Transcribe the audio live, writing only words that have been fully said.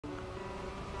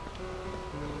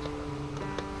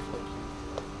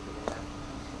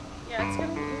You're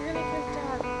gonna give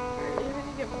Dad, or you're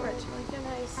gonna give Rich like a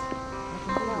nice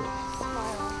smile.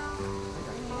 Like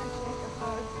a handshake, a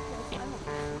hug.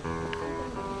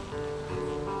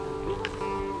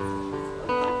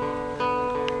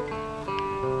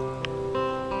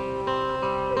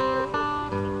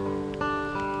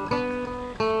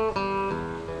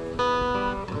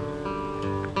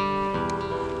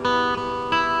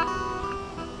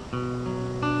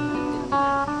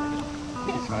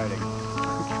 He's hiding.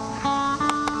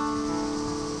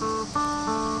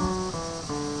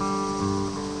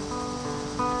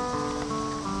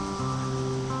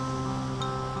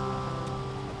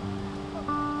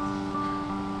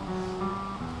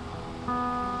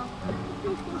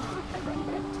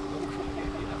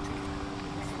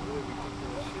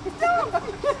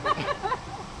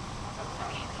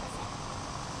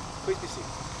 Please be seated.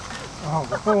 Oh.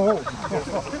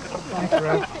 Thanks,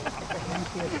 Red.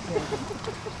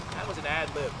 That was an ad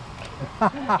lib.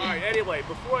 Alright, anyway,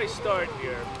 before I start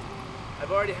here,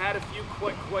 I've already had a few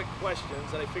quick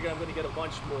questions, and I figure I'm going to get a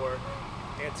bunch more.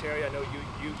 Aunt Terry, I know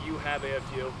you have a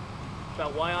few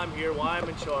about why I'm here, why I'm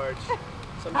in charge.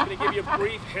 So I'm just going to give you a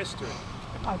brief history.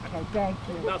 Okay, thank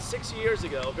you. About 6 years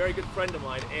ago, a very good friend of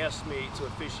mine asked me to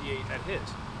officiate at his.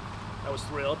 I was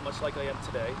thrilled, much like I am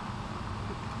today.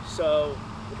 So,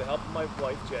 with the help of my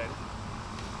wife, Jen,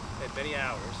 and many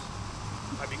hours,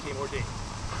 I became ordained.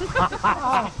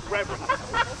 Reverend.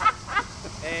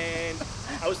 And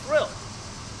I was thrilled.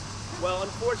 Well,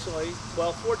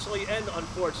 fortunately and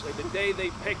unfortunately, the day they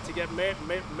picked to get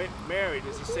married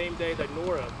is the same day that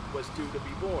Nora was due to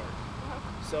be born.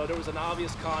 So there was an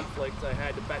obvious conflict. I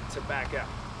had to back out.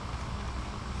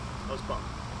 I was bummed.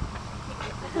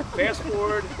 Fast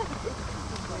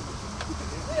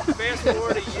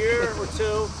forward a year or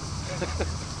two,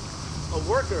 a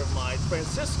worker of mine,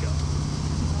 Francisco,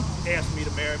 asked me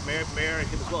to marry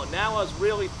him as well. Now I was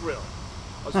really thrilled.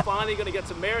 I was finally going to get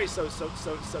to marry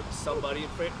somebody,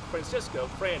 and Francisco,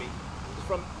 Franny, is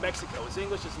from Mexico. His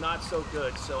English is not so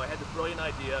good, so I had the brilliant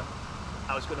idea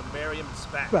I was going to marry him in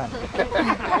Spanish. Right?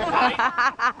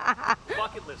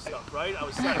 Bucket list stuff, right? I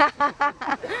was psyched.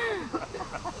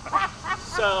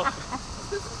 So,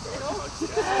 this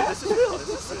is real.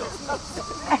 This is real.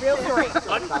 Real story.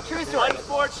 True story.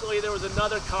 Unfortunately, there was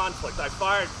another conflict. I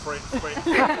fired Frank.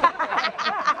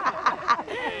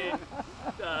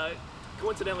 And,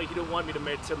 coincidentally, he didn't want me to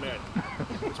marry him.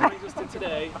 Which brings us to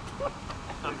today.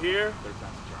 I'm here.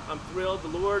 I'm thrilled. The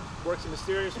Lord works in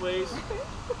mysterious ways.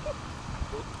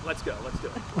 Let's go. Let's do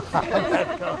it.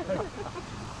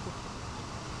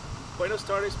 Buenos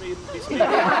tardes, mis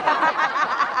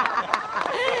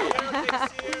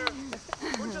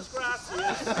Muchas gracias.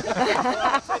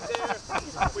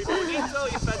 Muy bonito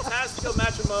y fantástico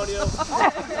matrimonio.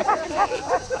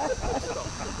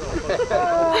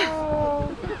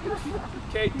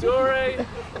 Que dure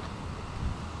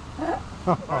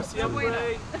para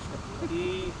siempre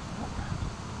y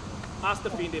hasta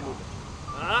fin de mundo.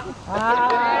 Huh?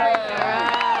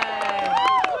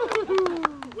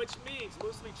 Which means,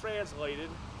 loosely translated,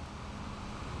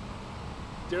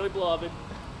 dearly beloved,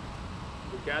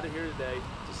 we gather here today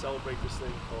to celebrate this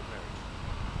thing called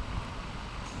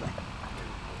marriage.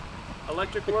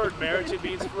 Electric word, marriage, it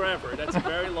means forever. That's a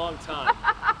very long time.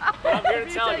 But I'm here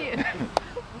to tell you,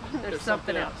 there's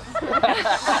something else.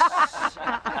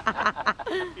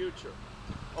 Future.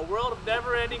 A world of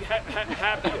never-ending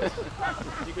happiness.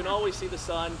 You can always see the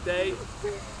sun day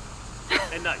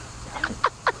and night.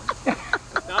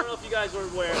 Now, I don't know if you guys are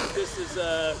aware, but this is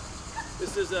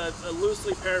a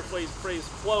loosely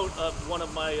paraphrased quote of one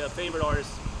of my favorite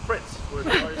artists, Prince, who's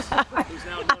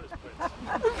now known as Prince.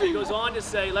 So he goes on to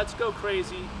say, "Let's go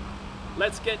crazy,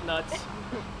 let's get nuts,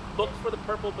 look for the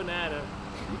purple banana."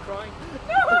 Are you crying?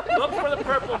 Look for the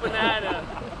purple banana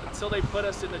until they put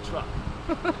us in the truck.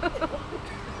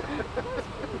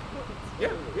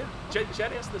 Yeah.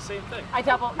 Jen asked the same thing. I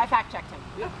fact checked him.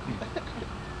 Yeah.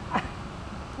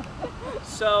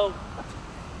 So,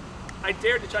 I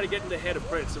dared to try to get in the head of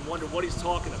Prince and wonder what he's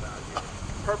talking about here.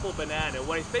 Purple banana.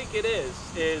 What I think it is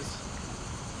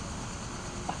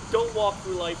don't walk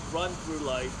through life, run through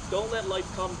life. Don't let life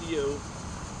come to you.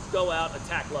 Go out,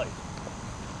 attack life.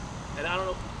 And I don't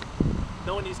know,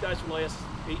 knowing these guys for the last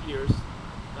 8 years,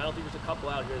 I don't think there's a couple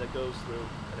out here that goes through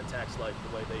and attacks life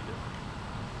the way they do.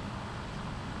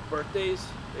 Birthdays,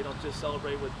 they don't just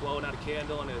celebrate with blowing out a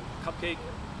candle and a cupcake.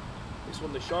 They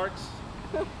swim the sharks.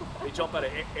 They jump out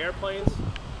of airplanes.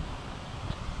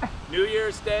 New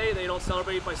Year's Day, they don't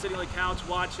celebrate by sitting on the couch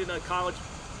watching a college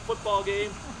football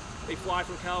game. They fly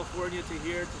from California to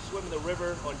here to swim in the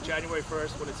river on January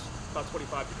 1st when it's about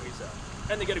 25 degrees out.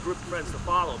 And they get a group of friends to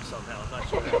follow them somehow, I'm not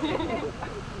sure how.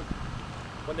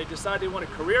 When they decide they want a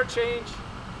career change,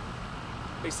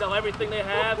 they sell everything they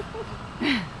have.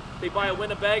 They buy a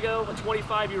Winnebago, a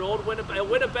 25-year-old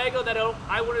Winnebago that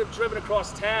I would have driven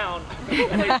across town,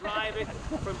 and they drive it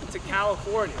to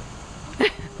California.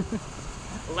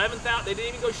 11,000, they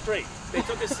didn't even go straight. They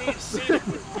took a scenic route.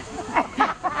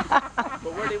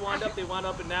 But where they wound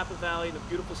up in Napa Valley in a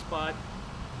beautiful spot,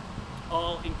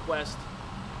 all in quest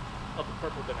of the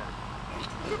purple banana.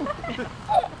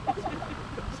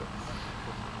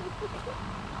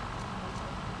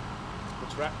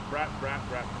 Let's rap,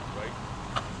 right?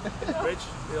 Rich,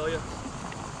 Ilya,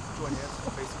 join hands,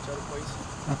 face each other, please.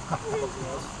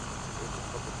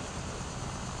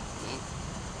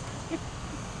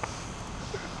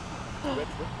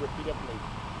 Rich, repeat after me.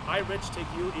 I, Rich, take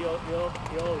you, Ilya.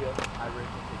 I,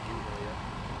 Rich, take you, Ilya.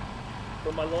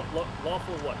 For my lawful wife. For my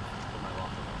lawful wife.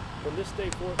 From this day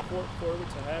forward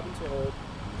to have and to hold.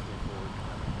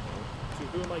 To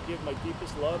whom I give my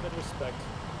deepest love and respect.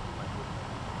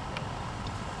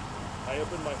 I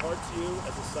open my heart to you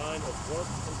as a sign of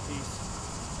warmth and peace.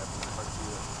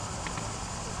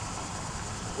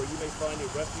 Where you may find a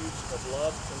refuge of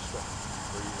love and strength.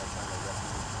 Where you may find a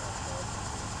refuge of love.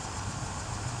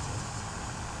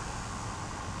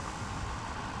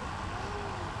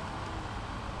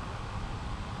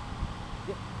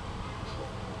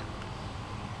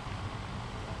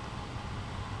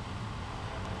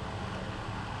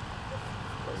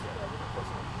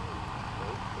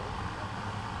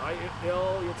 I,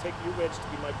 Ilya, take you, Rich, to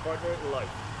be my partner in life.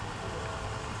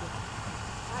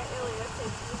 I, Ilya,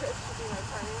 take you, Rich, to be my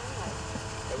partner in life.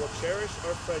 I will cherish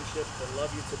our friendship and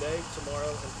love you today,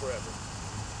 tomorrow, and forever.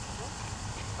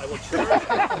 I will cherish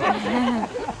our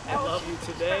friendship and love you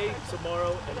today,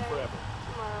 tomorrow, and forever.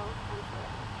 Tomorrow and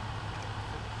forever.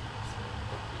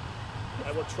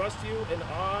 I will trust you and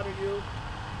honor you.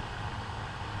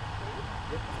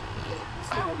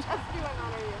 I will trust you and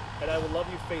honor you. And I will love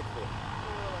you faithfully.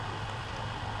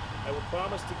 I will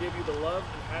promise to give you the love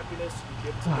and happiness you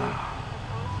give to me.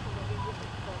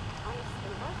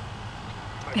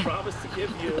 I promise to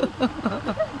give you.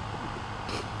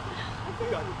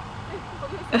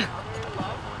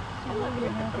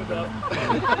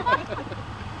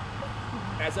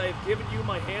 As I have given you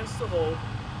my hands to hold.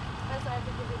 As I have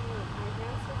given you my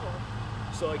hands to hold.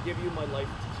 So I give you my life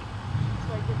to keep.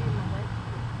 So I give you my life.